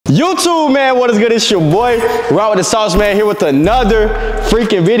YouTube, man, what is good? It's your boy, Ryanwitdasauce, man, here with another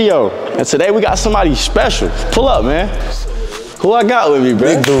freaking video. And today we got somebody special. Pull up, man. Who I got with me,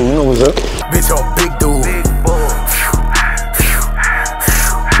 bro? Big dude, you know what's up? Bitch on big dude.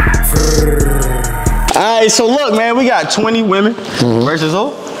 All right, so look, man, we got 20 women versus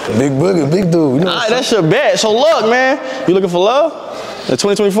who? Big Boogie, big dude. You know All right, that's your bet. So look, man, you looking for love? In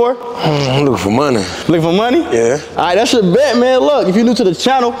 2024? I'm looking for money. Looking for money? Yeah. All right, that's your bet, man. Look, if you're new to the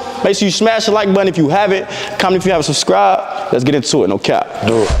channel, make sure you smash the like button if you haven't. Comment if you haven't subscribed. Let's get into it, no cap.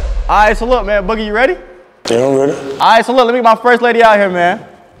 Do it. All right, so look, man, Boogie, you ready? Yeah, I'm ready. All right, so look, let me get my first lady out here, man.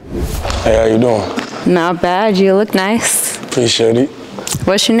 Hey, how you doing? Not bad, you look nice. Appreciate it.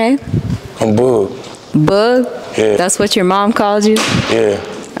 What's your name? I'm Bug. Bug? Yeah. That's what your mom called you? Yeah.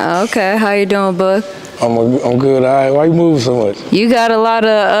 Oh, okay, how you doing, Bug? I'm good, all right. Why you moving so much? You got a lot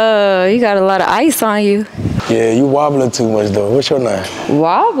of ice on you. Yeah, you wobbling too much though. What's your name?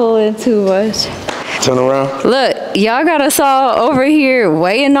 Wobbling too much. Turn around. Look, y'all got us all over here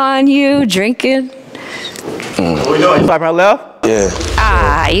waiting on you, drinking. What we doing? You swiping her left? Yeah.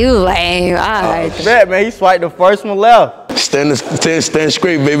 Ah, you lame. All right. Bet, man, he swiped the first one left. Stand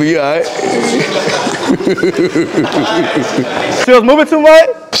straight, baby. You all right? She was moving too much?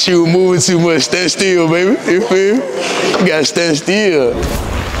 She was moving too much. Stand still, baby. You feel me? You gotta stand still.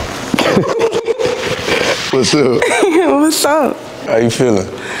 What's up? What's up? How you feeling?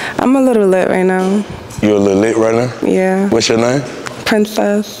 I'm a little lit right now. You a little lit right now? Yeah. What's your name?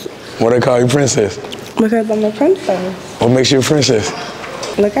 Princess. Why they call you princess? Because I'm a princess. What makes you a princess?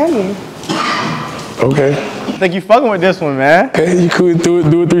 Look at me. Okay. I think you fucking with this one, man. Okay, you could do it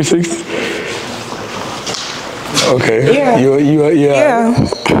 360. Okay. Yeah. Yeah.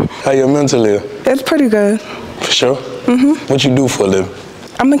 How your mental is? It's pretty good. For sure? What you do for a living?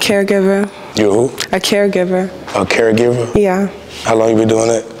 I'm a caregiver. You who? A caregiver. A caregiver? Yeah. How long you been doing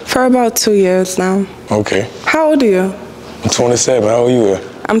that? For about 2 years now. Okay. How old are you? I'm 27. How old you?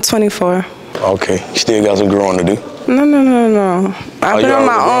 I'm 24. Okay. You still got some growing to do? No. I've been on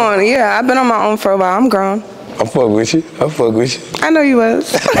my grown? own. Yeah, I've been on my own for a while. I'm grown. I fuck with you. I know you was.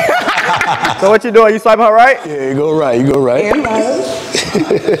 So what you doing? You swiping her right? Yeah, you go right.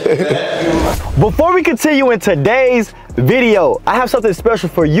 Before we continue in today's video, I have something special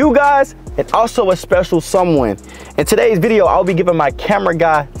for you guys and also a special someone. In today's video, I'll be giving my camera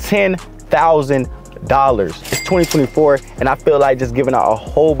guy $10,000. It's 2024 and I feel like just giving out a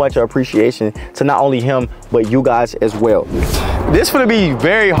whole bunch of appreciation to not only him, but you guys as well. This is gonna be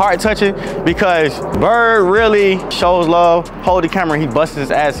very heart touching because Bird really shows love, hold the camera, he busts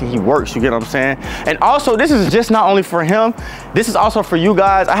his ass and he works, you get what I'm saying? And also this is just not only for him, this is also for you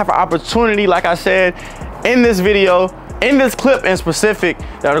guys. I have an opportunity, like I said, in this video, in this clip in specific,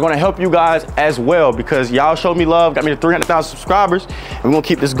 that are gonna help you guys as well because y'all showed me love, got me to 300,000 subscribers, and we're gonna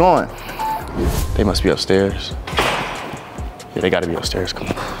keep this going. They must be upstairs. Yeah, they gotta be upstairs, come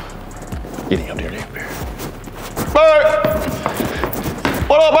on. Get in up there, Bird!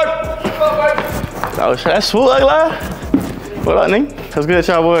 What up, Bird? What up, Bird? Oh, that's swoop like live? What up, nigga? What's good at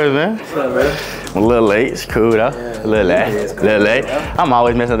y'all boys, man? What's up, man? I'm a little late, it's cool though. Yeah, a little late. I'm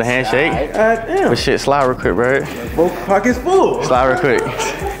always messing up the handshake. Damn. But shit, slide real quick, Bird. Both pockets full. Slide real quick.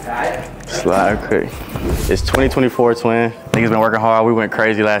 Slide real quick. It's 2024, twin. Niggas been working hard. We went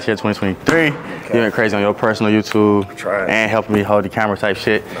crazy last year, 2023. Okay. You went crazy on your personal YouTube and helping me hold the camera type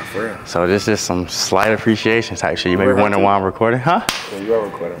shit. Not for real. So this is some slight appreciation type shit. You may be wondering why I'm recording, huh? Yeah, you are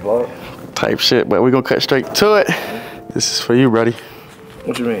recording vlog. Type shit, but we're gonna cut straight to it. This is for you, buddy.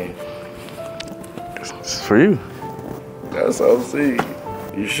 What you mean? This is for you. That's OC.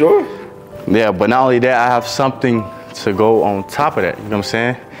 You sure? Yeah, but not only that, I have something to go on top of that. You know what I'm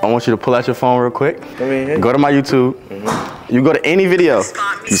saying? I want you to pull out your phone real quick. Go to my YouTube. You go to any video.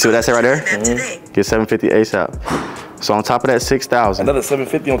 You see what that say right there? Get 750 ASAP. So on top of that 6,000. Another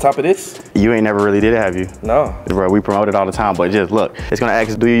 750 on top of this? You ain't never really did it, have you? No. Bro, we promote it all the time, but just look. It's gonna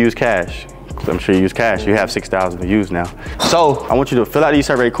ask, do you use cash? I'm sure you use cash. You have 6,000 to use now. So I want you to fill out these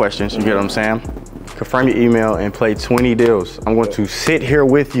survey questions. You get what I'm saying? Confirm your email and play 20 deals. I'm going to sit here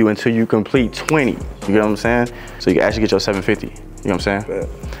with you until you complete 20. You get what I'm saying? So you can actually get your 750. You know what I'm saying? Bet.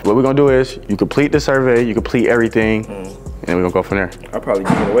 What we're gonna do is, you complete the survey, you complete everything, and then we're gonna go from there. I'll probably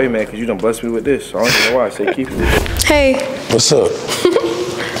give it away, man, because you done blessed me with this. So I don't even know why I say keep it. Hey. What's up?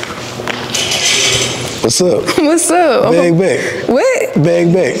 What's up? What's up? Bag back. What?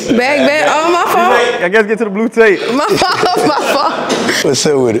 Bag back. Bag. Oh, my fault. I guess get to the blue tape. My fault. What's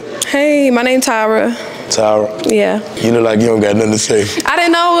up with it? Hey, my name's Tyra. Tyra? Yeah. You look like you don't got nothing to say. I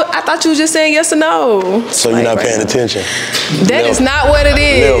didn't know. I thought you was just saying yes or no. So you're not paying attention? That is not what it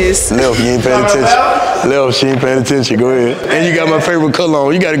is. Left, you ain't paying attention. Left, she ain't paying attention. Go ahead. And you got my favorite color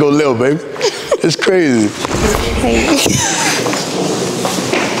on. You got to go left, baby. It's crazy. Hey.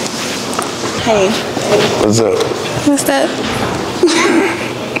 Hey. What's up? What's up?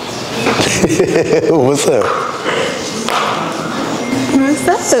 What's up?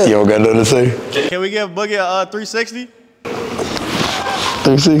 What's up? You don't got nothing to say? Can we give Boogie a 360?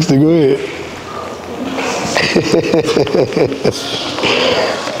 360, go ahead.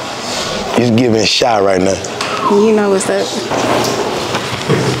 He's giving shy right now. You know what's up.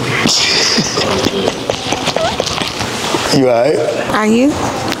 You all right? Are you?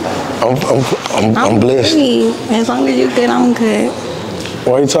 I'm blessed. Pretty. As long as you good, I'm good.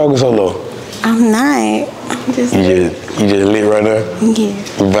 Why you talking so low? I'm not. I'm just. You just lit right now? Yeah.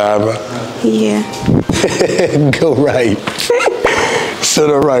 You vibing? Yeah. Go right. Sit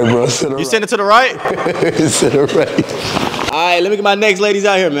up right, bro. Sit up You send it to the right? Sit up right. All right, let me get my next ladies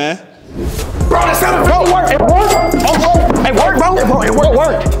out here, man. Bro, the 750 work. It worked. It worked, bro. It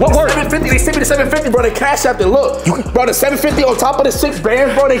worked. What worked? 750. They sent me the 750, bro. They cash out the look. Bro, the 750 on top of the 6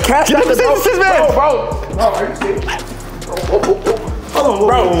 bands, bro. They cash out the bro. 6 bands. Bro, are you serious? Hold on,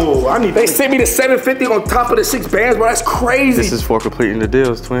 bro. I need. They sent me the 750 on top of the 6 bands, bro. That's crazy. This is for completing the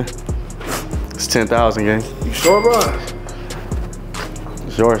deals, twin. It's 10,000, gang. You sure, bro?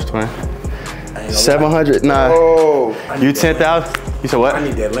 It's yours, twin. 700, nah. Oh. You 10,000? You said what? I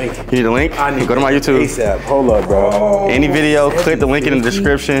need that link. You need the link? I need Go to my YouTube. ASAP. Hold up, bro. Any video, click the link in the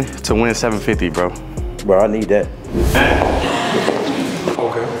description to win 750, bro. Bro, I need that.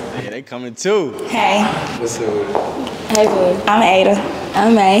 Okay. Yeah, they coming too. Hey. What's up with it? Hey, boo. I'm Ada.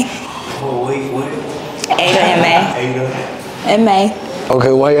 I'm May. Oh, wait. Ada and May. Ada. And May.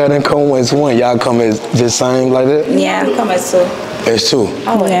 Okay, why y'all didn't come as one? Y'all come as just same like that? Yeah, I'm coming too. As two?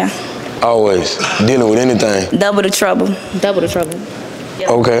 Oh, yeah. Always. Dealing with anything. Double the trouble. Double the trouble.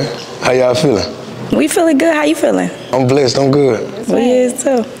 Okay. How y'all feeling? We feeling good. How you feeling? I'm blessed. I'm good. We is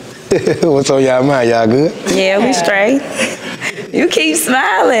too. What's on y'all mind? Y'all good? Yeah, we straight. You keep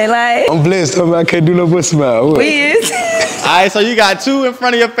smiling like. I'm blessed. I can't do no but smile. What? We is. All right, so you got 2 in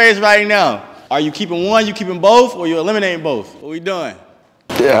front of your face right now. Are you keeping one, you keeping both, or you eliminating both? What we doing?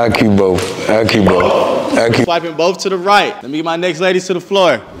 Yeah, I keep both. I keep both. I keep. Swiping both to the right. Let me get my next ladies to the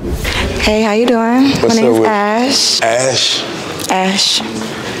floor. Hey, how you doing? What's My name's up with Ash. Ash? Ash.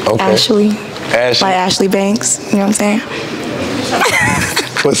 Okay. Ashley. Ashley. Like Ashley Banks. You know what I'm saying?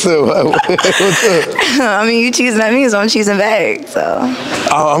 What's up? What's up? I mean, you cheesing at me, so I'm cheesing back. So.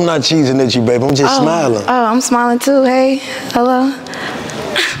 Oh, I'm not cheesing at you, babe. I'm just smiling. Oh, I'm smiling too. Hey, hello.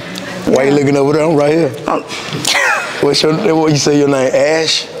 Why you looking over there? I'm right here. Oh. What you say your name?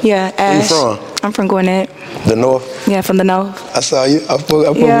 Ash? Yeah, Ash. Where you from? I'm from Gwinnett. The North? Yeah, from the North. I saw you. I fuck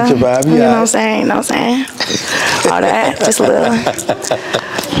with Yeah. your vibe. You know what I'm saying? You know what I'm saying? All that, just a little.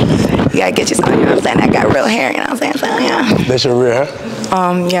 You gotta get you some, you know what I'm saying? I got real hair, you know what I'm saying? So, yeah. That's your real hair?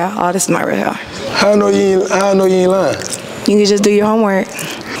 Yeah, all this is my real hair. How I know you ain't lying? You can just do your homework.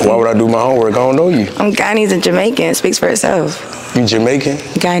 Why would I do my homework? I don't know you. I'm Guyanese and Jamaican. It speaks for itself. You Jamaican?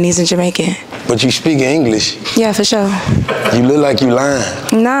 Guyanese and Jamaican. But you speak English. Yeah, for sure. You look like you lying.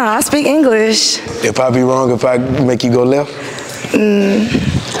 Nah, I speak English. If I be wrong, if I make you go left?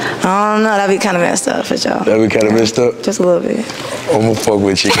 I don't know. That'd be kind of messed up for sure. That be kind of messed up? Just a little bit. I'm gonna fuck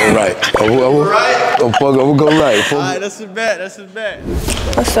with you. Go right. I'm gonna go right. All right, that's a bet. That's a bet.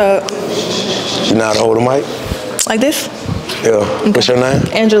 What's up? You know how to hold a mic? Like this? Yeah. What's your name?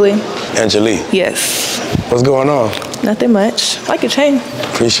 Angeli. Angelique. Yes. What's going on? Nothing much. I like your chain.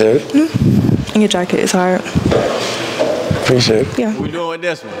 Appreciate it. And your jacket is hard. Appreciate it. Yeah. What we doing with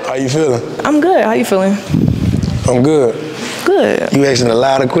this one? How you feeling? I'm good. How you feeling? I'm good. Good. You asking a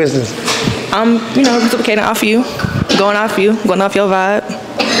lot of questions. I'm, reciprocating off you. Going off your vibe.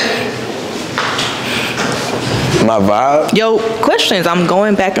 My vibe? Yo, questions. I'm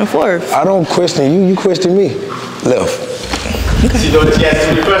going back and forth. I don't question you. You question me. Left. Okay. You know what you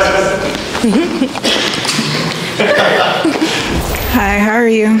asked me questions? Hi, how are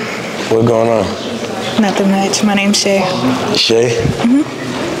you? What's going on? Nothing much. My name's Shay. Shay?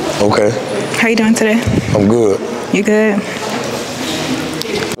 Okay. How you doing today? I'm good. You good?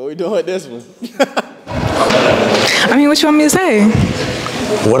 What we doing with this one? I mean, what you want me to say?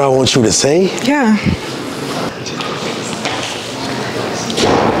 What I want you to say? Yeah.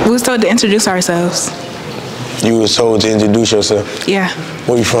 We was told to introduce ourselves. You was told to introduce yourself. Yeah.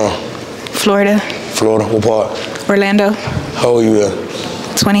 Where you from? Florida. Florida. What part? Orlando. How old you are?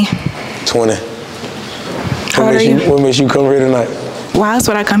 20. 20. How old are you? What makes you come here tonight? Why else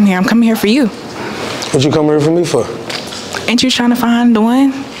would I come here? I'm coming here for you. What you come here for me for? Ain't you trying to find the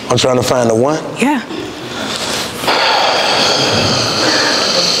one? I'm trying to find the one? Yeah.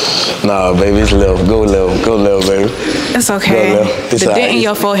 Nah, baby, it's left. Go left, baby. It's okay. Go left. It's the all dent in right.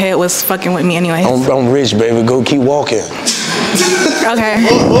 your forehead was fucking with me anyways. I'm rich, baby. Go keep walking. Okay.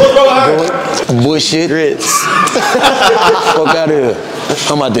 Bullshit. Grits. Fuck out of here.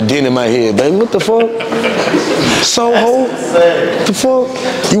 I'm about the dent in my head, baby. What the fuck? Soho? What the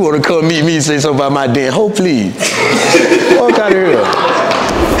fuck? You want to come meet me and say something about my dent? Ho, please. Fuck out of here.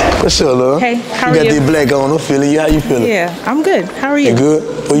 What's up, love? Hey, how are you? you? Got this black on. I'm feeling you. How you feeling? Yeah, I'm good. How are you? You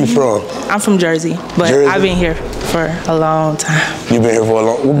good? Where you from? I'm from Jersey, but Jersey? I've been here for a long time. You been here for a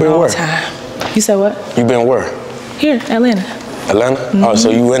long Long time. You said what? You been where? Here, Atlanta. Atlanta? Oh, so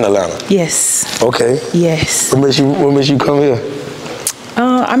you in Atlanta? Yes. Okay. Yes. What makes you come here?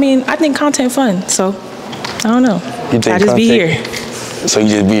 I mean, I think content fun, so I don't know. You think I just be content- here. So you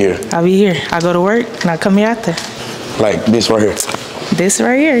just be here? I'll be here. I go to work and I come here after. Like this right here? This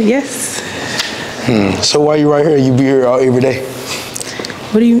right here, yes. So why you right here? You be here every day?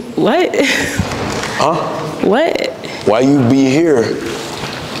 What? Huh? What? Why you be here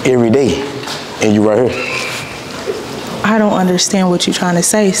every day and you right here? I don't understand what you're trying to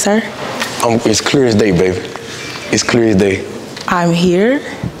say, sir. It's clear as day, baby. It's clear as day. I'm here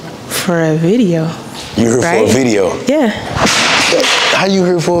for a video. You here right? for a video? Yeah. How you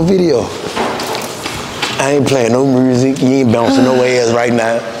here for a video? I ain't playing no music. You ain't bouncing no ass right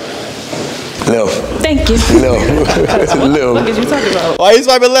now. Left. Thank you. Left. Left. What did you talk about? Why you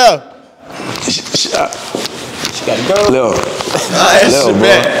swiping left? She gotta go. Left. Left,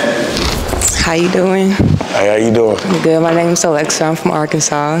 bro. How you doing? Hey, how you doing? I'm good. My name's Alexa. I'm from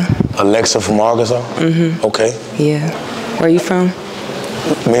Arkansas. Alexa from Arkansas? Mm-hmm. Okay. Yeah. Where you from?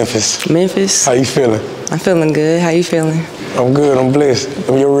 Memphis. Memphis? How you feeling? I'm feeling good. How you feeling? I'm good. I'm blessed.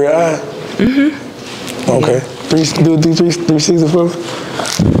 I'm your real eye? Mm-hmm. Okay. Yeah. Do 360 for me?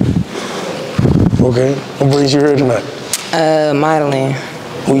 Okay. What brings you here tonight? Modeling.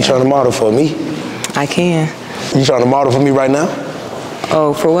 Who you trying to model for? Me? I can. You trying to model for me right now?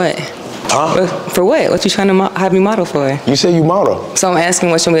 Oh, for what? Huh? For what? What you trying to have me model for? You say you model. So I'm asking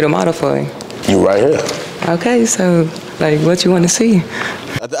what you want me to model for. You right here. Okay, so like what you want to see?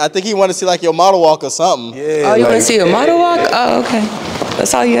 I think he want to see like your model walk or something. Yeah. Oh, you want to see a model walk? Oh, okay.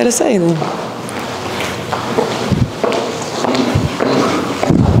 That's all you got to say then.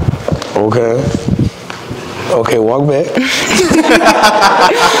 Okay. Okay, walk back.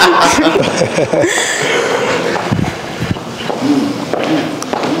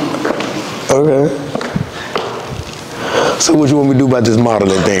 Okay. So what you want me to do about this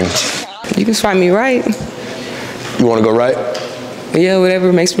modeling thing? You can swipe me right. You want to go right? Yeah,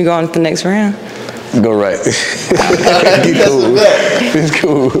 whatever makes me go on to the next round. Go right. It's cool. It's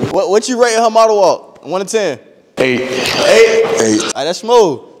cool. What you rating her model walk? 1 to 10. 8. 8? 8. All right, that's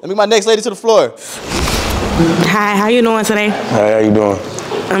smooth. Let me get my next lady to the floor. Hi, how you doing today? Hi, how you doing?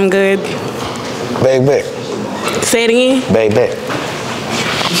 I'm good. Back, back. Say it again. Back, back.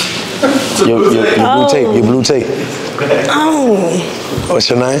 Your blue tape. Your blue tape. Oh. What's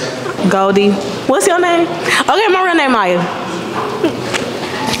your name? Goldie. What's your name? Okay, my real name Maya.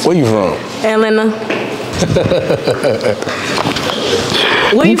 Where you from? Atlanta.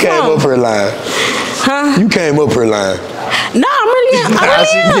 Where you came from? up here lying. Huh? You came up here lying. No, I'm really am.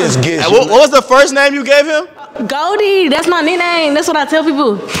 Just guess. What was the first name you gave him? Goldie. That's my nickname. That's what I tell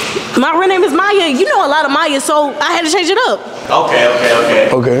people. My real name is Maya. You know a lot of Maya, so I had to change it up. Okay.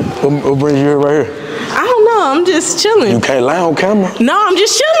 Okay. What brings you here right here? I don't know. I'm just chilling. You can't lie on camera. No, I'm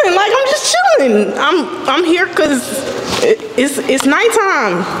just chilling. Like I'm just chilling. I'm here because it's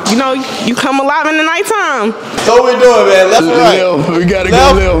nighttime. You know, you come alive in the nighttime. So what we doing, man? Left or right? Left. We gotta go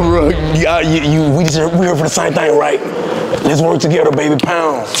left, bro. We here for the same thing, right? Let's work together, baby.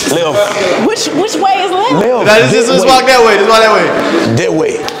 Pound. Left. Which way is left? Left. Now, let's walk that way. Let's walk that way. That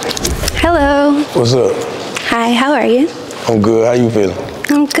way. Hello. What's up? Hi, how are you? I'm good. How you feeling?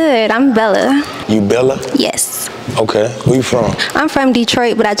 I'm good. I'm Bella. You Bella? Yes. Okay. Where you from? I'm from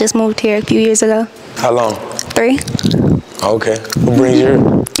Detroit, but I just moved here a few years ago. How long? 3. Okay. What brings you here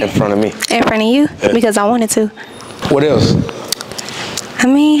in front of me? In front of you? Yeah. Because I wanted to. What else? I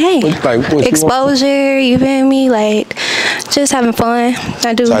mean, hey. What Exposure, you feel me? Like, just having fun.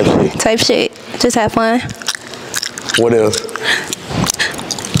 I do. Type shit. Just have fun. What else?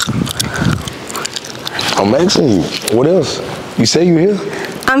 I'm asking you. What else? You say you here?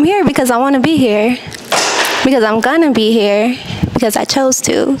 I'm here because I want to be here. Because I'm going to be here. Because I chose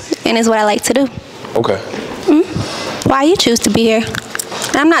to. And it's what I like to do. Okay. Why you choose to be here?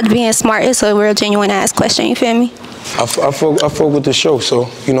 I'm not being smart. It's a real genuine ass question. You feel me? I fuck with the show, so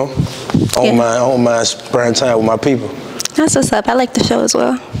you know, I don't mind spending time with my people. That's what's up. I like the show as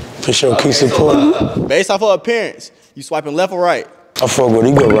well. For sure, keep supporting. Based off of appearance, you swiping left or right? I fuck with it.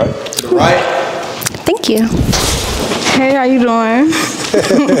 You go right. To the right. Thank you. Hey, how you doing?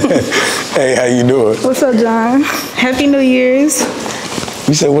 Hey, how you doing? What's up, John? Happy New Year's.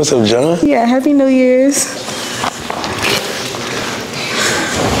 You said what's up, John? Yeah, Happy New Year's.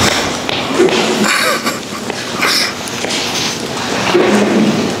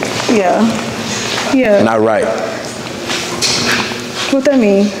 Yeah. Not right. What that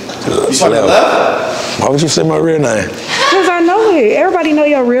mean? You swiping left? Why would you say my real name? Because I know it. Everybody know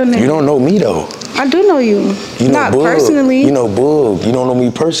your real name. You don't know me though. I do know you. You know Not Bug. personally. You know Bug. You don't know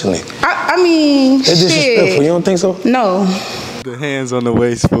me personally. I mean, It's disrespectful. You don't think so? No. The hands on the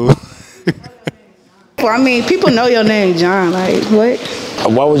waist, fool. Well, I mean, people know your name, John. Like, what?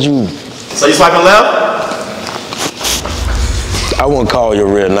 Why would you? So you swiping left? I wouldn't call your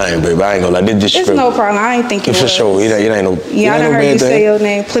real name, baby. I ain't gonna lie. This It's disrespectful. no problem. I ain't think it For was. sure. It ain't no. Yeah, I it ain't done no heard you bad say thing. your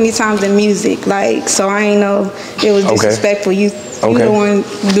name plenty times in music, like, so I ain't know it was disrespectful. You Okay. the one,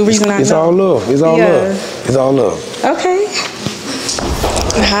 the reason I know. It's all love. It's all Yeah. love. It's all love. Okay.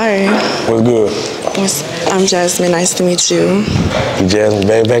 Hi. What's good? I'm Jasmine. Nice to meet you. You Jasmine,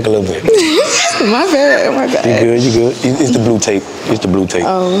 back a little bit. My bad. Oh my God. You good? You good? It's the blue tape. It's the blue tape.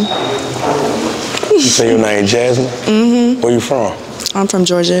 Oh. You say your name Jasmine? Mm-hmm. Where you from? I'm from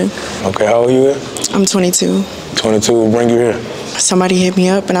Georgia. Okay, how old you at? I'm 22. 22, what bring you here? Somebody hit me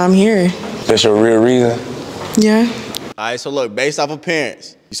up and I'm here. That's your real reason? Yeah. All right, so look, based off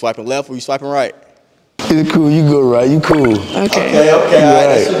appearance, you swiping left or you swiping right? You cool, you go right, you cool. Okay. All right,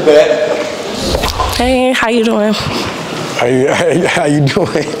 that's your bet. Hey, how you doing? How you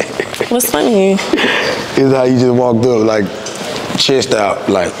doing? What's funny? It's how you just walked up, like, chest out,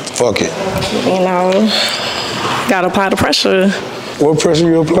 like, fuck it. You know, gotta apply the pressure. What pressure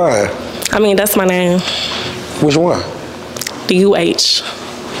you applying? I mean, that's my name. Which one? The UH.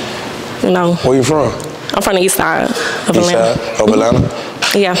 You know. Where you from? I'm from the east side of East Atlanta. side of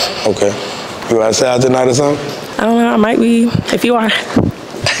Atlanta? Yeah. Okay. You outside tonight or something? I don't know, I might be, if you are.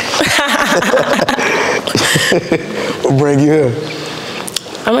 What bring you here?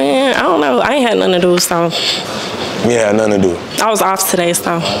 I mean, I don't know. I ain't had nothing to do, so. You had nothing to do? I was off today,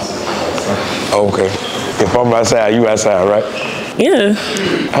 so. Okay. If I'm outside, you outside, right? Yeah.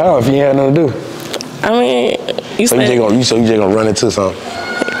 How if you ain't had nothing to do? I mean, you so said. You just gonna run into something?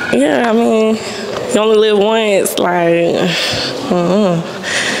 Yeah, I mean, you only live once, like.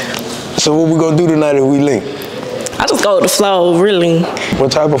 So what we gonna do tonight if we link? I just go with the flow, really.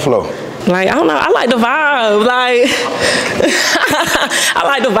 What type of flow? Like, I don't know, I like the vibe, like, I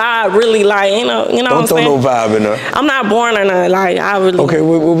like the vibe, really, like, you know what I'm saying? Don't throw no vibe in there. I'm not born or nothing, like, I really. Okay,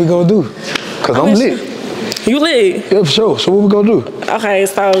 what we gonna do? Cause I'm lit. You lit? Yeah, for sure. So what we gonna do? Okay,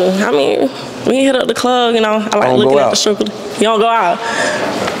 so, I mean, we can hit up the club, you know, I like looking at the stripper. You don't go out?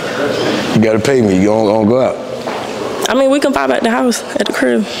 You gotta pay me, you don't go out. I mean, we can vibe at the house, at the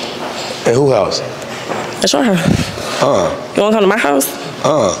crib. At who house? At your house. You wanna come to my house?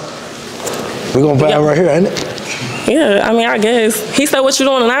 We gonna vibe right here, ain't it? Yeah, I mean, I guess. He said, what you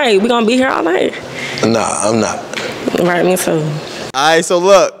doing tonight? We gonna be here all night? Nah, I'm not. Right, me too. All right, so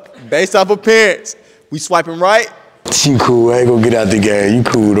look, based off appearance, we swiping right? She cool, I ain't gonna get out the game. You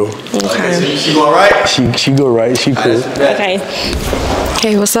cool though. Okay, so she going right? She go right, she cool. Okay.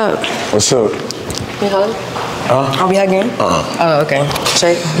 Hey, what's up? What's up? You hug? Huh? Are we hugging? Oh, okay.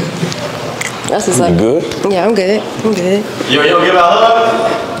 Straight. That's what's up. You good? Yeah, I'm good. I'm good. You don't give out a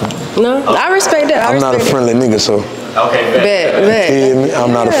hug? No, I respect that. I'm not a friendly nigga, so. Okay, bet. You hear me?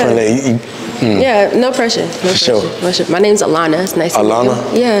 I'm not a friendly. Yeah, no pressure. No pressure. My name's Alana. It's nice to meet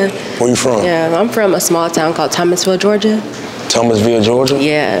you. Yeah. Where you from? Yeah, I'm from a small town called Thomasville, Georgia. Thomasville, Georgia?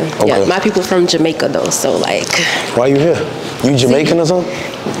 Yeah. Okay. Yeah. My people from Jamaica though, so like. Why you here? You Jamaican or something?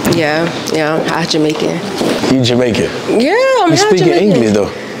 Yeah, I'm half Jamaican. You Jamaican? Yeah, I'm You half speaking Jamaican. English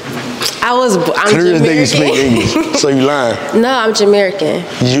though? I'm Clear as day you Jamaican. speak English. So you lying? No, I'm Jamaican.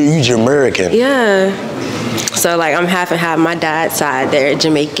 You Jamaican? Yeah. So like I'm half and half. My dad's side, they're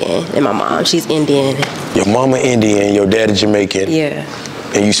Jamaican, and my mom, she's Indian. Your mama Indian, your daddy Jamaican. Yeah.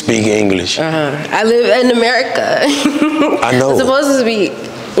 And you speak English. I live in America. I know. I'm supposed to speak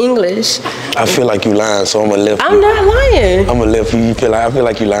English. I feel like you lying, so I'm gonna left I'm you. not lying. I'm gonna left you. I feel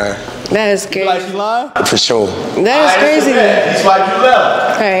like you lying. That is crazy. Like she lying? For sure. That is crazy. You swipe you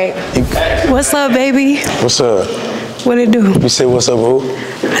left. Right. What's up, baby? What's up? What it do? You say what's up, who?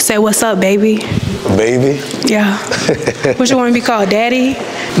 I said, what's up, baby? Baby? Yeah. What you want to be called, daddy?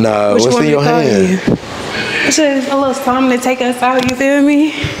 Nah, What you what's want in me to your call hand? you? It's just a little something to take us out, you feel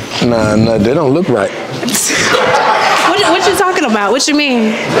me? Nah, they don't look right. What you talking about? What you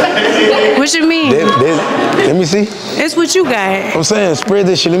mean? What you mean? Let me see. It's what you got. I'm saying, spread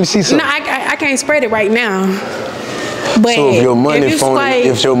this shit. Let me see something. No, I can't spread it right now. But so if your money if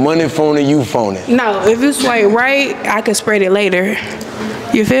phony, you phony. No, if you swipe right, I can spread it later.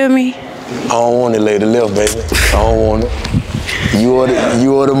 You feel me? I don't want it later left, baby. I don't want it. You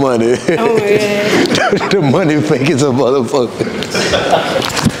owe the money. Oh yeah. The money fake is a motherfucker.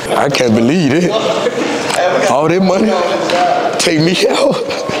 I can't believe it. All that money, take me out.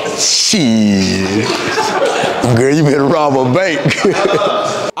 Shit. Girl, you better rob a bank.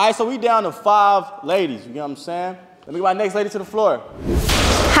 All right, so we down to 5 ladies, you know what I'm saying? Let me get my next lady to the floor.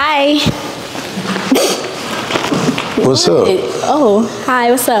 Hi. What's up? Oh, hi,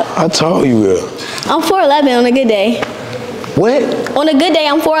 what's up? How tall you are? I'm 4'11" on a good day. What? On a good day,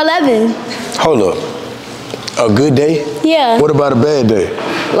 I'm 4'11". Hold up. A good day? Yeah. What about a bad day?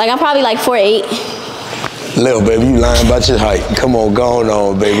 Like, I'm probably like 4'8". Lil, baby, you lying about your height. Come on, go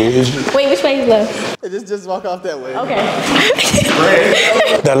on, baby. Wait, which way is left? Just walk off that way. Okay.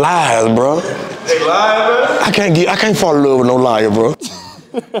 The lies, bro. They lying, bro? I can't fall in love with no liar, bro.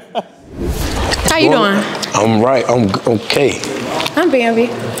 How you doing? I'm right. I'm okay. I'm Bambi.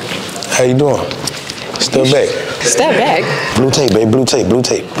 How you doing? Step back. Step back. Blue tape, baby. Blue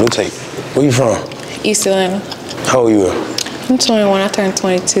tape. Where you from? East Atlanta. How old you are? I'm 21. I turn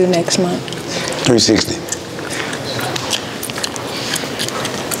 22 next month. 360.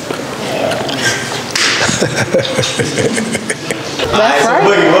 Alright, so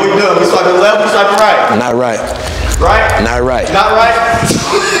Boogie, what we doing? We swiping left, we swiping right? Not right. Right? Not right. Not right?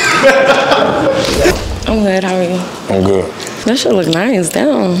 I'm good, how are you? I'm good. That shit look nice,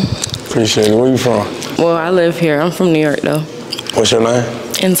 damn. Appreciate it. Where you from? Well, I live here. I'm from New York, though. What's your name?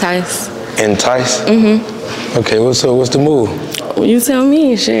 Entice. Entice? Mm-hmm. Okay, what's up? What's the move? Well, you tell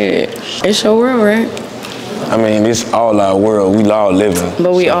me, shit. It's your world, right? I mean, it's all our world. We all living.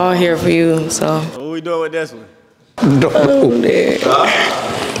 But we all here for you, so. What we doing with this one? No. Oh,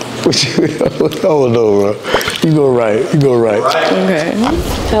 Hold on, bro. You go right. Okay.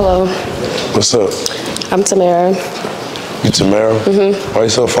 Hello. What's up? I'm Tamara. You Tamara? Mm-hmm. Why you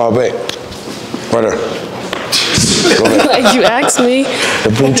so far back? Right there. Go ahead. Like you asked me. The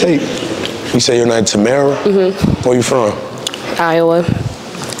blue tape. You say your name Tamara? Mm-hmm. Where you from? Iowa.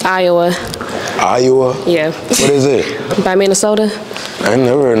 Iowa? Yeah. What is it? By Minnesota. I ain't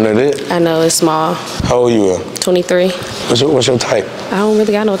never heard of it. I know, it's small. How old you are? 23. What's your type? I don't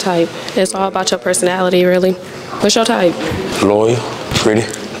really got no type. It's all about your personality, really. What's your type? Loyal. Pretty.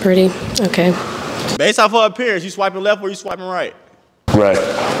 Pretty. Okay. Based off her appearance, you swiping left or you swiping right? Right.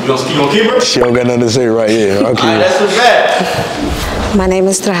 You gonna keep her? She don't got nothing to say right here. I'll keep her. That's the bad. My name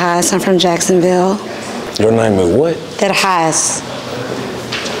is Terhaz. I'm from Jacksonville. Your name is what? Terhaz.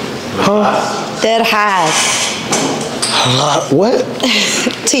 Huh? Terhaz. What?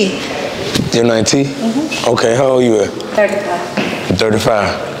 T. Your name T? Mm-hmm. Okay, how old you at? 35.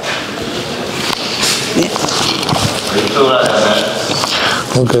 35.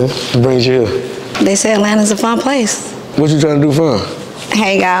 Okay, what brings you here? They say Atlanta's a fun place. What you trying to do fun?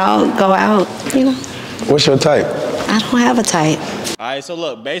 Hang out, go out, you know. What's your type? I don't have a type. All right, so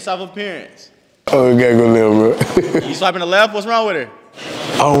look, based off appearance. Oh, you gotta go live, bro. You swiping the left, what's wrong with her?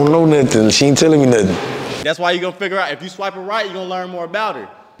 I don't know nothing. She ain't telling me nothing. That's why you're gonna figure out, if you swiping right, you're gonna learn more about her.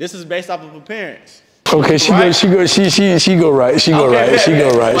 This is based off of appearance. Okay, she go right. She go right. She go right. She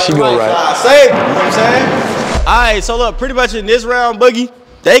go right. Say it, you know what I'm saying? All right, so look, pretty much in this round, Boogie,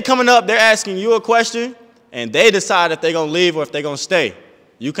 they coming up, they're asking you a question, and they decide if they're gonna leave or if they're gonna stay.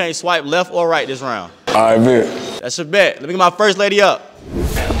 You can't swipe left or right this round. All right, bet. That's a bet. Let me get my first lady up.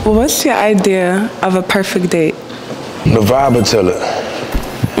 What's your idea of a perfect date? The vibe will tell it.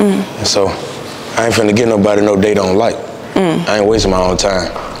 So, I ain't finna get nobody no date I don't like. I ain't wasting my own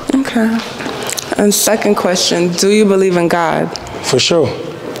time. Okay. And second question, do you believe in God? For sure.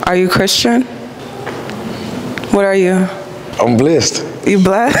 Are you Christian? What are you? I'm blessed. You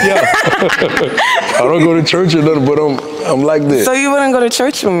blessed? Yeah. I don't go to church or nothing, but I'm like this. So you wouldn't go to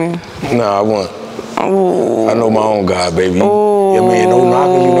church with me? Nah, I won't. Oh. I know my own God, baby. Oh. You mean, no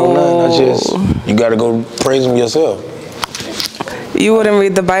knocking, you know nothing. You gotta go praise him yourself. You wouldn't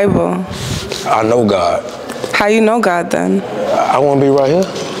read the Bible? I know God. How you know God then? I wanna be right here.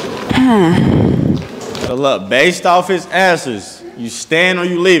 So look, based off his answers, you staying or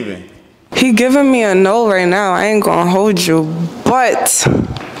you leaving? He giving me a no right now. I ain't gonna hold you, but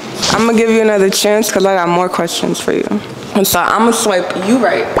I'm gonna give you another chance because I got more questions for you. And so I'm gonna swipe you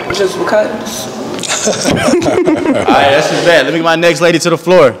right, just because. All right, that's just bad. Let me get my next lady to the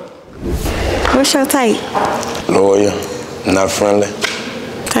floor. What What's your type? Loyal, not friendly.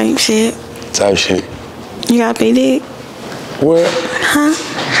 Type shit. Type shit. You got a big dick? What? Huh?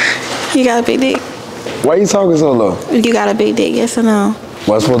 You got a big dick? Why you talking so low? You got a big dick, yes or no?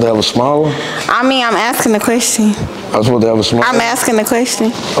 Am I supposed to have a small one? I mean, I'm asking the question. I'm supposed to have a small one? I'm asking the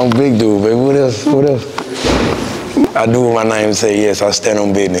question. I'm a big dude, baby. What else? What else? I do what my name say yes. I stand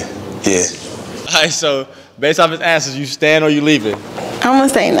on business. Yeah. All right, so based off his answers, you stand or you leaving? I'm gonna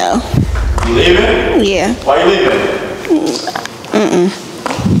say no. You leaving? Yeah. Why you leaving?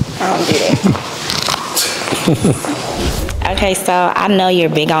 I don't do that. Okay, so I know you're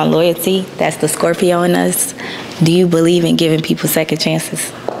big on loyalty. That's the Scorpio in us. Do you believe in giving people second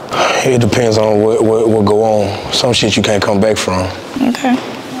chances? It depends on what go on. Some shit you can't come back from. Okay.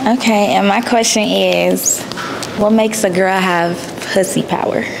 Okay, and my question is, what makes a girl have pussy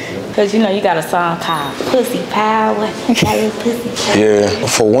power? Because, you know, you got a song called Pussy Power. Got your pussy power. Yeah,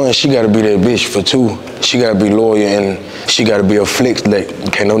 for one, she gotta be that bitch. For two, she gotta be loyal and she gotta be a flick that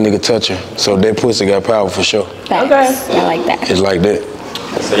can't no nigga touch her. So that pussy got power for sure. Okay. I like that. It's like that.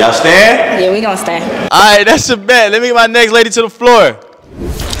 So y'all stand? Yeah, we gonna stand. All right, that's a bet. Let me get my next lady to the floor.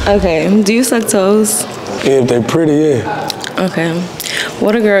 Okay, do you suck toes? Yeah, if they pretty, yeah. Okay.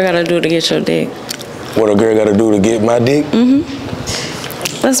 What a girl gotta do to get your dick? What a girl gotta do to get my dick?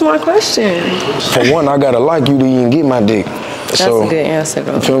 That's my question. For one, I gotta like you to even get my dick. That's a good answer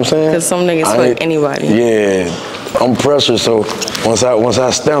though. You feel what I'm saying? Because some niggas fuck anybody. Yeah, I'm pressure, so once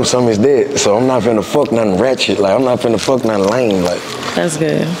I stamp something, it's dead. So I'm not finna fuck nothing ratchet. Like, I'm not finna fuck nothing lame. Like, that's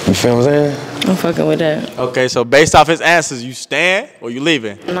good. You feel what I'm saying? I'm fucking with that. Okay, so based off his answers, you stand or you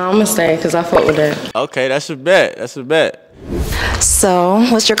leaving? No, I'm gonna stay because I fuck with that. Okay, that's a bet. That's a bet. So,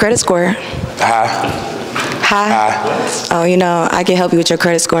 what's your credit score? High. Oh, you know, I can help you with your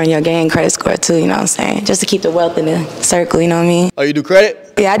credit score and your gang credit score too, you know what I'm saying? Just to keep the wealth in the circle, you know what I mean? Oh, you do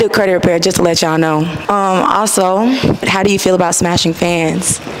credit? Yeah, I do credit repair, just to let y'all know. Also, how do you feel about smashing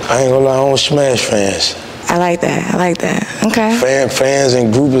fans? I ain't gonna lie, I don't smash fans. I like that. I like that. Okay. Fans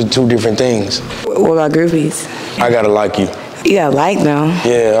and groupies are two different things. What about groupies? I gotta like you. You gotta like them.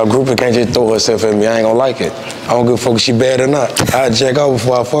 Yeah, a groupie can't just throw herself at me. I ain't gonna like it. I don't give a fuck if she bad or not. I check out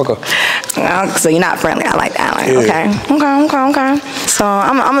before I fuck her. So you're not friendly. I like that. Yeah. Okay. So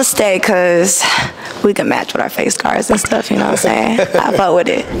I'm gonna stay because we can match with our face cards and stuff. You know what I'm saying? I fuck with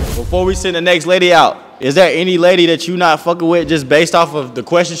it. Before we send the next lady out, is there any lady that you not fucking with just based off of the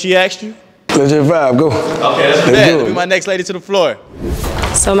question she asked you? Let's just vibe. Go. Okay, that's a bet. Let me my next lady to the floor.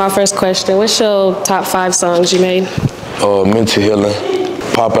 So my first question, what's your top 5 songs you made? Mental Healing,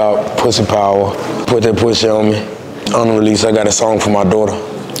 Pop Out, Pussy Power, Put That Pussy on Me. Unreleased, I got a song for my daughter.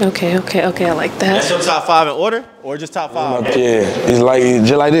 Okay, I like that. That's your top 5 in order, or just top 5? Yeah, it's like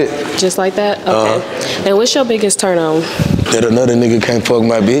just like that. Just like that? Okay. And what's your biggest turn on? That another nigga can't fuck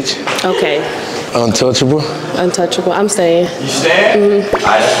my bitch. Okay. Untouchable. Untouchable. I'm staying. You stand? All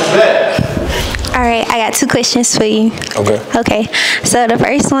right, that's a bet. All right, I got 2 questions for you. Okay. So the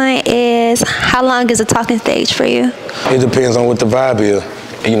first one is, how long is a talking stage for you? It depends on what the vibe is.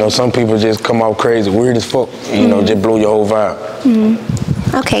 You know, some people just come out crazy, weird as fuck. You know, just blow your whole vibe.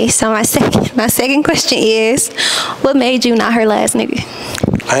 Okay, so my second question is, what made you not her last nigga?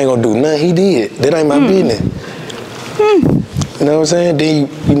 I ain't gonna do nothing he did. That ain't my business. You know what I'm saying? Then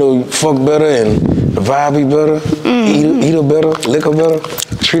you know, you fuck better and the vibe be better, eat her better, lick her better,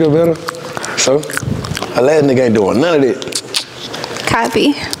 treat her better. So, her last nigga ain't doing none of that.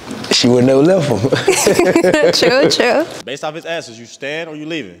 Copy. She would never left him. True. Based off his answers, you stand or you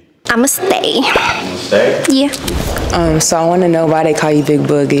leaving? I'ma stay. You gonna stay? Yeah. So I want to know why they call you Big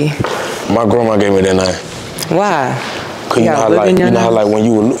Boogie. My grandma gave me that name. Why? Cause you know how like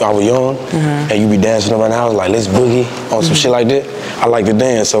when I was young and you be dancing around the house like let's boogie on some shit like that. I like to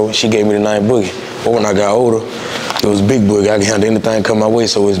dance, so she gave me the name Boogie. But when I got older, it was Big Boogie. I can handle anything come my way,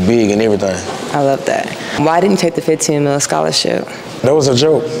 so it's big and everything. I love that. Why didn't you take the 15 mil scholarship? That was a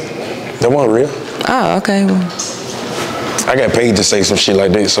joke. That wasn't real. Oh, okay. Well, I got paid to say some shit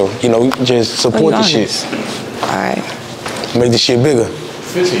like that, so you know, just support the shit. All right. Make the shit bigger.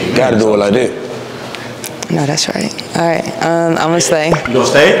 Gotta do it like that. No, that's right. All right. I'm gonna stay. You gonna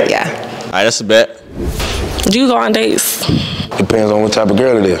stay? Yeah. All right, that's a bet. Do you go on dates? Depends on what type of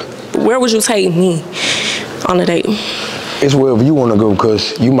girl it is. Where would you take me on a date? It's wherever you want to go,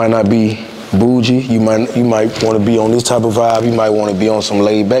 cause you might not be bougie. You might want to be on this type of vibe. You might want to be on some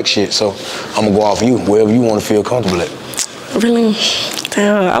laid back shit. So I'm gonna go off you wherever you want to feel comfortable at. Really?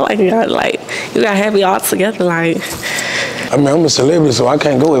 Damn, I like you got happy all together. Like, I mean, I'm a celebrity, so I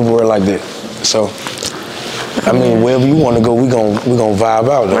can't go everywhere like that. So I mean, wherever you want to go, we gon' vibe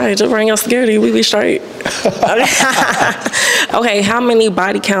out. Though. Right, just bring your security. We be straight. Okay, how many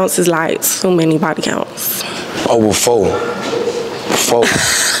body counts is like too many body counts? Over 4. 4.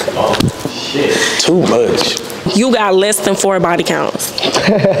 Oh, shit. Too much. You got less than 4 body counts.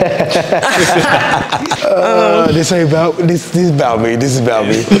 This ain't about this is about me. This is about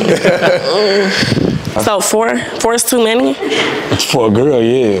me. So 4 is too many? For a girl,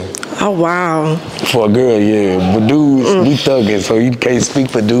 yeah. Oh wow. For a girl, yeah. But dudes, we thuggin', so you can't speak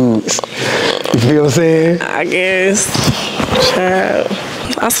for dudes. You feel what I'm saying? I guess. Child.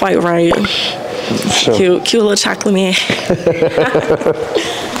 I swipe right. Sure. Cute little chocolate man.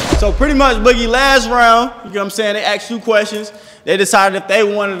 So pretty much, Boogie, last round, you know what I'm saying? They asked you questions. They decided if they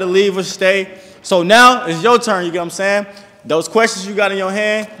wanted to leave or stay. So now it's your turn, you know what I'm saying? Those questions you got in your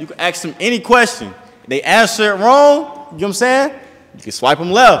hand, you can ask them any question. If they answer it wrong, you know what I'm saying? You can swipe them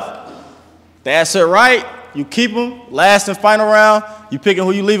left. If they answer it right, you keep them. Last and final round, you picking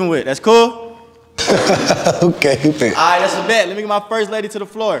who you leaving with. That's cool? Okay. All right, that's a bet. Let me get my first lady to the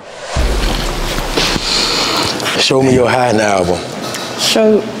floor. Show me your hiding album.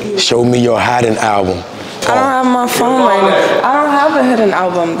 Show me your hiding album. I don't have my phone right now. I don't have a hidden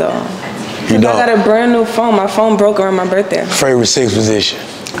album though. You don't? I got a brand new phone. My phone broke around my birthday. Favorite sex position?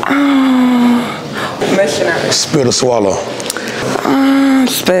 Missionary. Spit or swallow?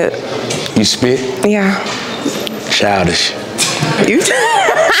 Spit. You spit? Yeah. Childish. You?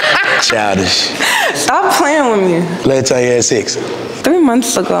 Childish. Stop playing with me. Last time you had sex? 3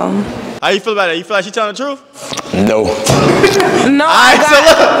 months ago. How you feel about it? You feel like she telling the truth? No. No,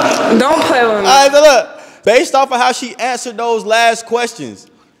 don't play with me. All right, so look. Based off of how she answered those last questions,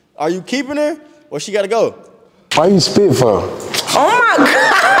 are you keeping her or she gotta go? Why you spit for? Oh my God.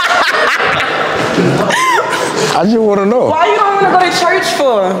 I just want to know. Why you don't want to go to church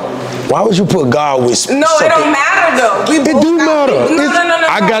for? Why would you put God with? No, it don't matter though. It do matter. No.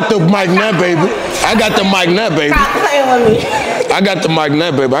 I got the mic now, baby. I got the mic now, baby. Stop playing with me. I got the mic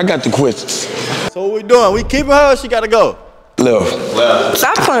now, baby. I got the questions. So what we doing? We keeping her or she gotta go? Left.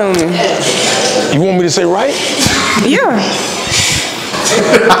 Stop playing with me. You want me to say right? Yeah.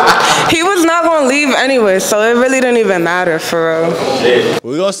 He was not gonna leave anyway, so it really didn't even matter for real.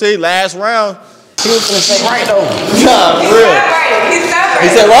 We're gonna see last round. He was gonna say right though. Nah, for real. He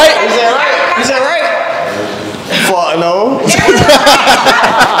said right. He said right? He said right? Fuck no.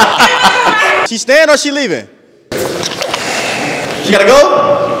 She staying or she leaving? She gotta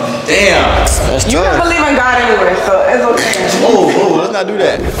go? Damn. You don't believe in God anyway, so it's okay. Oh, let's not do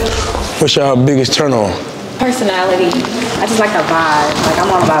that. What's your biggest turn on? Personality. I just like a vibe. Like, I'm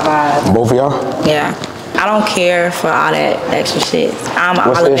all about vibes. Both of y'all? Yeah. I don't care for all that extra shit. I'm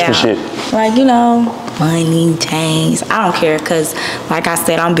What's all the extra about, shit? like, you know, money, chains. I don't care because, like I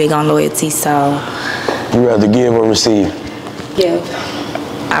said, I'm big on loyalty, so. You rather give or receive? Give.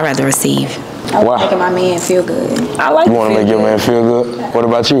 I'd rather receive. I Why? like making my man feel good. I like You want to make your man feel good? What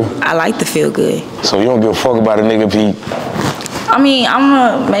about you? I like to feel good. So you don't give a fuck about a nigga if he... I mean, I'm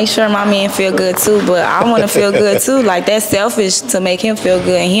gonna make sure my man feel good too, but I want to feel good too. Like, that's selfish to make him feel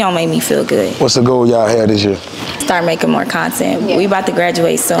good, and he don't make me feel good. What's the goal y'all had this year? Start making more content. We about to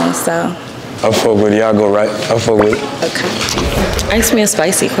graduate soon, so. I fuck with it. Y'all go right. I fuck with it. Okay. Ask me a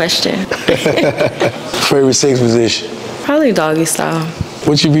spicy question. Favorite sex position? Probably doggy style.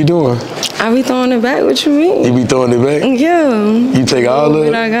 What you be doing? I be throwing it back. What you mean? You be throwing it back? Yeah. You take all of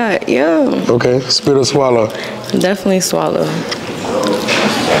it? I got, yeah. Okay. Spit or swallow? Definitely swallow.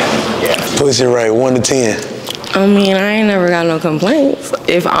 Pussy right, 1 to 10. I mean, I ain't never got no complaints.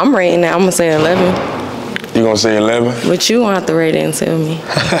 If I'm rating it, I'm gonna say 11. You gonna say 11? But you won't have to rate it and tell me.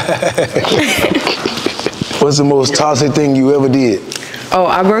 What's the most toxic thing you ever did? Oh,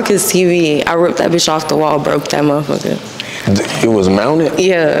 I broke his TV. I ripped that bitch off the wall, broke that motherfucker. It was mounted?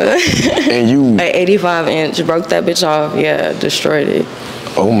 Yeah. And you? An 85-inch, broke that bitch off. Yeah, destroyed it.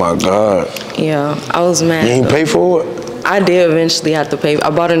 Oh my God. Yeah, I was mad. You ain't pay for it? I did eventually have to pay. I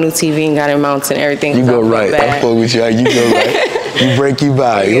bought a new TV and got it mounted and everything. You go right. I fuck with you. You go right. You break, you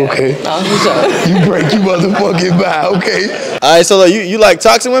buy. Yeah. Okay. No, sure. You break, you motherfucking buy. Okay. All right, so look, you like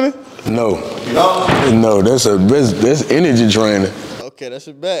toxic women? No. No, that's energy draining. Okay, that's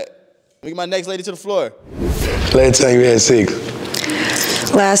your bet. Let me get my next lady to the floor. Last time you had sex?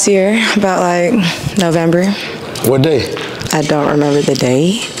 Last year, about like November. What day? I don't remember the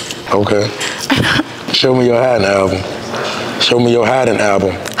day. Okay. Show me your hiding album. Show me your hiding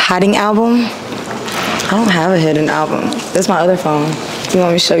album. Hiding album? I don't have a hidden album. That's my other phone. You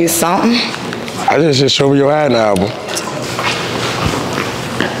want me to show you something? I just show me your hiding album.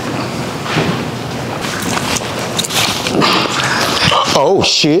 Oh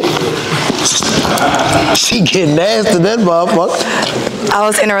shit. She getting nasty, that motherfucker. I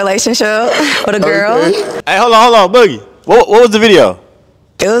was in a relationship with a girl. Okay. Hey, hold on, Boogie. What was the video?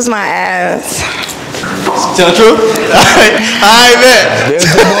 It was my ass. Tell the truth? I bet. There's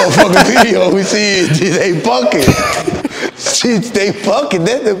the motherfucking video. We see it. They fucking. They fucking.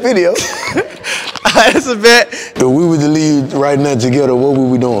 That's the video. That's a bet. If we were to leave right now together, what would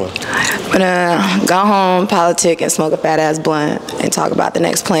we doing? I'm gonna go home, politic, and smoke a fat ass blunt and talk about the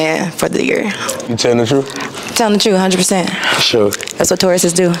next plan for the year. You telling the truth? Telling the truth, 100%. Sure. That's what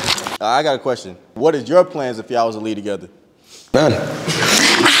Tauruses do. I got a question. What is your plans if y'all was to leave together? None.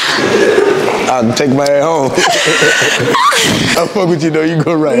 I'll take my ass home. I fuck with you though. You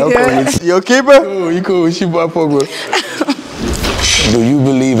go right. I fuck with you. You okay, bro? Oh, you cool. She I fuck with. Do you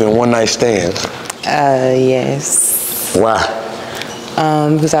believe in one night stands? Yes. Why?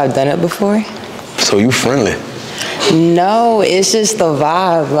 Because I've done it before. So you friendly? No, it's just the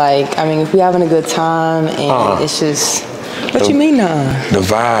vibe. Like, I mean, if we're having a good time and it's just. What you mean, The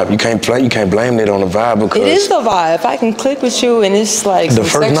vibe. You can't blame it on the vibe because. It is the vibe. If I can click with you and it's like the some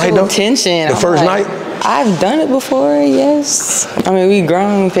first sexual night though. tension. The first night. I've done it before. Yes. I mean, we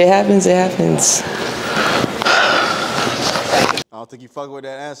grown. If it happens, it happens. I don't think you fuck with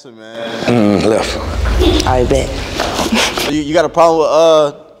that answer, man. Left. I bet. You got a problem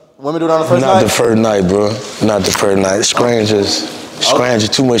with women doing it on the first night? Not the first night, bro. Not the first night. Strangers.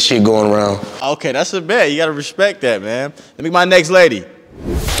 Too much shit going around. Okay, that's a bet. You gotta respect that, man. Let me my next lady.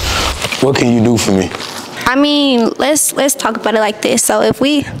 What can you do for me? I mean, let's talk about it like this. So if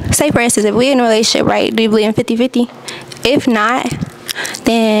we, say for instance, if we're in a relationship, right, do you believe in 50-50? If not,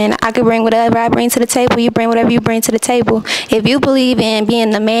 then I could bring whatever I bring to the table, you bring whatever you bring to the table. If you believe in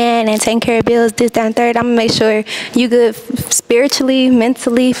being the man and taking care of bills, this, that, and third, I'm gonna make sure you good spiritually,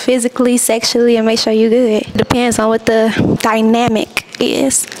 mentally, physically, sexually, and make sure you good. Depends on what the dynamic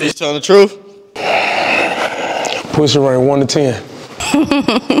is. You telling the truth? Push it rank 1 to 10.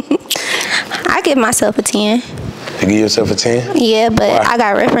 I give myself a 10. You give yourself a 10? Yeah, but Why? I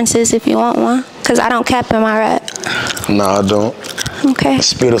got references if you want one. Because I don't cap in my rap. No, I don't. Okay.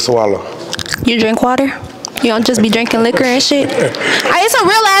 Spit or swallow. You drink water? You don't just be drinking liquor and shit? It's a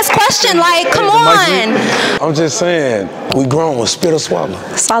real ass question. Like, come on. I'm just saying, we grown. Spit or swallow?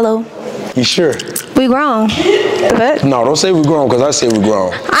 Swallow. You sure? We grown. But No, don't say we grown, because I say we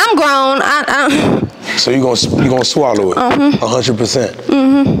grown. I'm grown. So you gonna swallow it?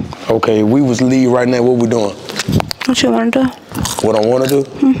 100%? Okay, we was leave right now, what we doing? What you want to do? What I want to do?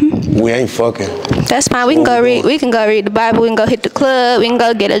 We ain't fucking. That's fine. We can go read. We can go read the Bible. We can go hit the club. We can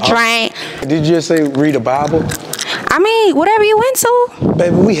go get a drink. Did you just say read the Bible? I mean, whatever you into.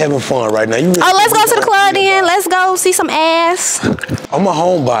 Baby, we having fun right now. You really Let's go to the club then. Let's go see some ass. I'm a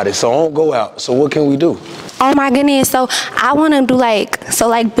homebody, so I don't go out. So what can we do? Oh my goodness. So I want to do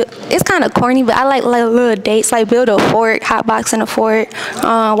it's kind of corny, but I like little dates, like build a fort, hotbox in a fort,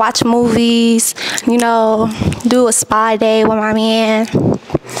 watch movies, do a spa day with my man,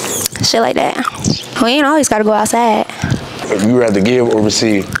 shit like that. We ain't always got to go outside. You rather give or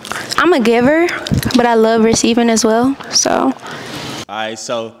receive? I'm a giver, but I love receiving as well, so. All right,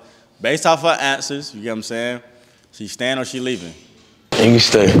 so based off her answers, you get what I'm saying? She staying or she leaving? And you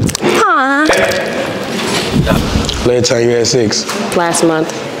stay. Aww. Last time you had sex? Last month.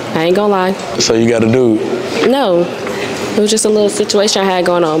 I ain't gonna lie. So you got a dude? No. It was just a little situation I had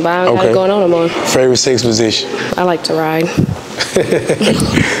going on, but I don't got it going on no more. Favorite sex position? I like to ride.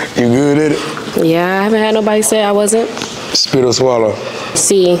 You good at it? Yeah, I haven't had nobody say I wasn't. Spit or swallow?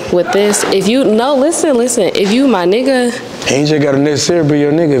 See, with this, listen, if you my nigga. Ain't just gotta necessarily be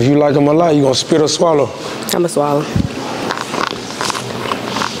your nigga. If you like him a lot, you gonna spit or swallow? I'ma swallow.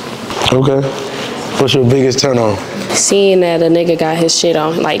 Okay. What's your biggest turn on? Seeing that a nigga got his shit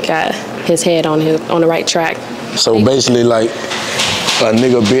on, got his head on the right track. So basically, like a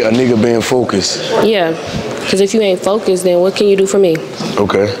nigga being focused. Yeah, because if you ain't focused, then what can you do for me?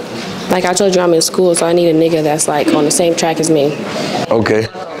 Okay. Like I told you, I'm in school, so I need a nigga that's like on the same track as me. Okay.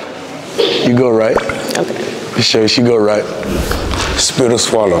 You go right. Okay. Sure, she go right. Spit or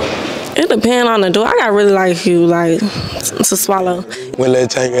swallow? It depends on the dude. I got really like you, to swallow. When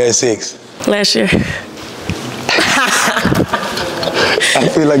last time you had sex? Last year. I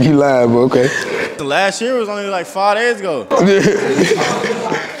feel like you lying, but okay. The last year was only like 5 days ago.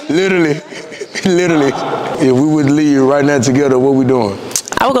 Literally. If we would leave right now together, what we doing?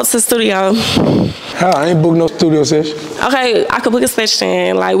 I would go to the studio. How? I ain't booked no studio session. Okay, I could book a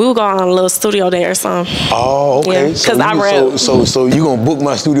session. Like, we would go on a little studio day or something. Oh, okay. Yeah, because I rap. So you gonna book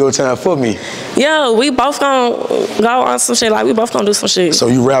my studio time for me? Yeah, we both gonna go on some shit. Like, we both gonna do some shit. So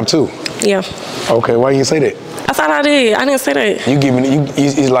you rap too? Yeah. Okay, why you didn't say that? I thought I did. I didn't say that. You giving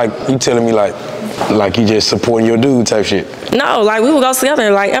it's like you telling me like you just supporting your dude type shit. No, like we would go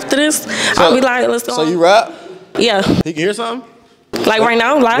together. Like after this, I'll be like, let's go. So you rap? Yeah. He can hear something? Like right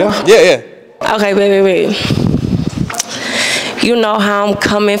now, live? Yeah. Okay, wait. You know how I'm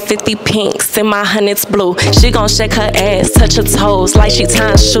coming, 50 pinks in my hundreds blue. She gon' shake her ass, touch her toes like she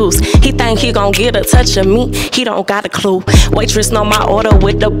tying shoes. He think he gon' get a touch of me, he don't got a clue. Waitress know my order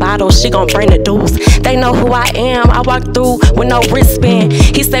with the bottle, she gon' bring the dues. They know who I am, I walk through with no wristband.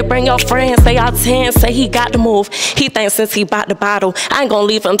 He say bring your friends, say out 10, say he got to move. He think since he bought the bottle, I ain't gon'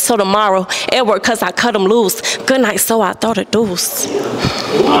 leave him till tomorrow. It work cause I cut him loose. Good night, so I throw the deuce.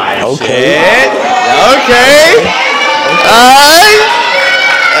 Okay. Alright.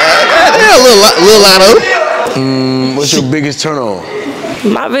 Little Lotto. What's your biggest turn on?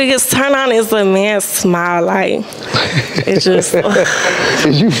 My biggest turn on is a man's smile. Like, it's just.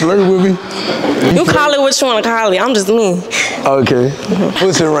 Is you flirting with me? You call it what you want to call it. I'm just me. Okay.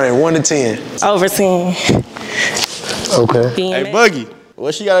 What's the rank? 1 to 10? Over 10. Okay. Hey, Boogie,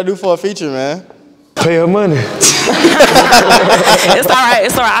 what she gotta do for a feature, man? Pay her money. It's all right.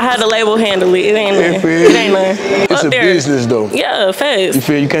 I had the label handle it. It ain't nothing. It's a business though. Yeah, fast. You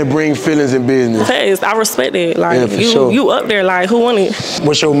feel you can't bring feelings in business. Fast. I respect it. Like sure. You up there. Like who want it?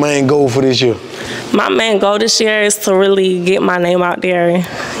 What's your main goal for this year? My main goal this year is to really get my name out there. You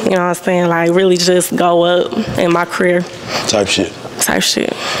know what I'm saying? Like really just go up in my career. Type shit.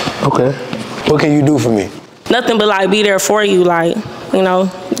 Okay. What can you do for me? Nothing but like be there for you. Like you know.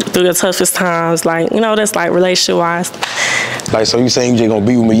 Through the toughest times, like, you know, that's like relationship-wise. Like, so you saying you just gonna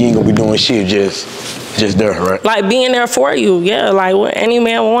be with me, you ain't gonna be doing shit, just there, right? Like, being there for you, yeah, like, what any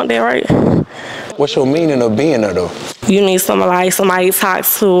man would want that, right? What's your meaning of being there, though? You need somebody to talk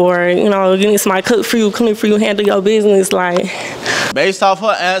to, or, you know, you need somebody to cook for you, clean for you, handle your business, like. Based off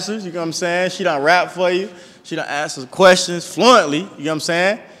her answers, you know what I'm saying? She done rap for you. She done answer questions fluently, you know what I'm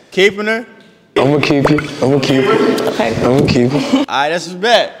saying? Keeping her. I'm gonna keep you. Okay. I'm gonna keep you. All right, that's his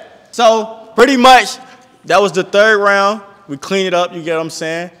bet. So, pretty much, that was the 3rd round. We cleaned it up, you get what I'm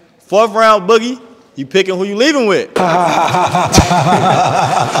saying? 4th round, Boogie, you picking who you leaving with. You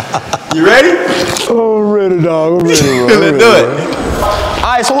ready? Oh, I'm ready, dog. I'm ready, bro. Let's do it. All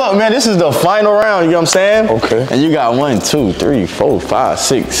right, so look, man, this is the final round, you know what I'm saying? Okay. And you got 1, 2, 3, 4, 5,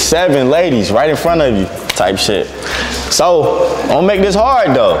 6, 7 ladies right in front of you type shit. So, I'm gonna make this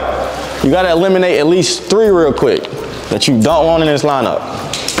hard, though. You gotta eliminate at least 3 real quick that you don't want in this lineup.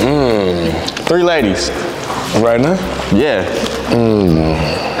 3 ladies. Right now? Yeah.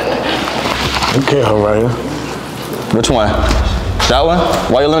 Okay, all right. Which one? That one?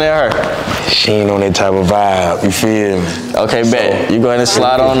 Why you eliminate her? She ain't on that type of vibe, you feel me? Okay, bet. You go ahead and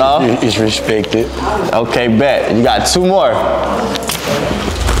slide on off? It's respected. Okay, bet. You got 2 more.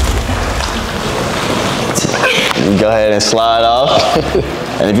 You go ahead and slide off.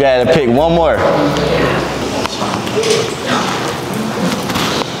 And if you had to pick 1 more.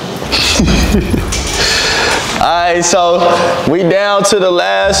 Alright, so we down to the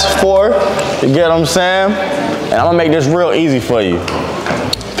last 4. You get what I'm saying? And I'm gonna make this real easy for you.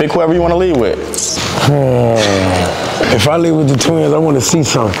 Pick whoever you wanna leave with. If I leave with the twins, I wanna see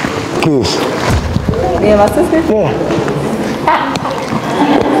something. Kiss. Me and my sister? Yeah.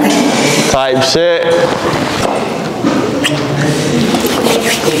 Type shit.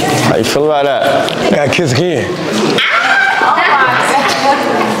 How you feel about that? Gotta kiss again.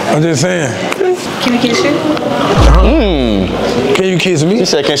 I'm just saying. Can we kiss you? Can you kiss me? She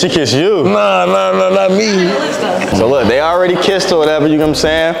said, can she kiss you? Nah, not me. So look, they already kissed or whatever, you know what I'm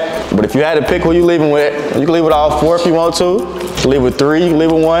saying? But if you had to pick who you leaving with, you can leave with all 4 if you want to. You can leave with 3, you can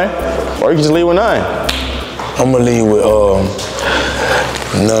leave with 1, or you can just leave with none. I'm gonna leave with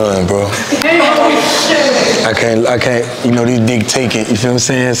none, bro. I can't, you know, these dick taking, you feel what I'm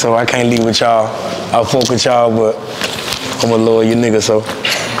saying? So I can't leave with y'all. I'll fuck with y'all, but I'm a loyal you nigga, so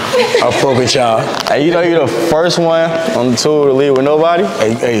I'll fuck with y'all. Hey, you know you're the first one on the tour to leave with nobody?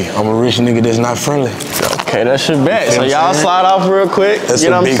 Hey, I'm a rich nigga that's not friendly. Okay, that's your bet. So y'all slide off real quick, you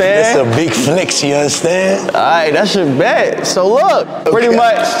know what I'm saying? That's a big flex, you understand? All right, that's your bet. So look, pretty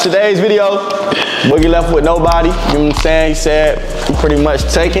much today's video, Boogie left with nobody, you know what I'm saying? He said he pretty much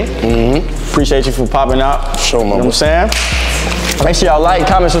taken. Appreciate you for popping out. Show me. You know what I'm saying? Make sure y'all like,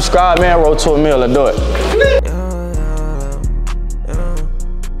 comment, subscribe, man. Roll to a meal. Let's do it.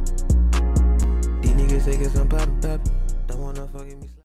 These niggas think it's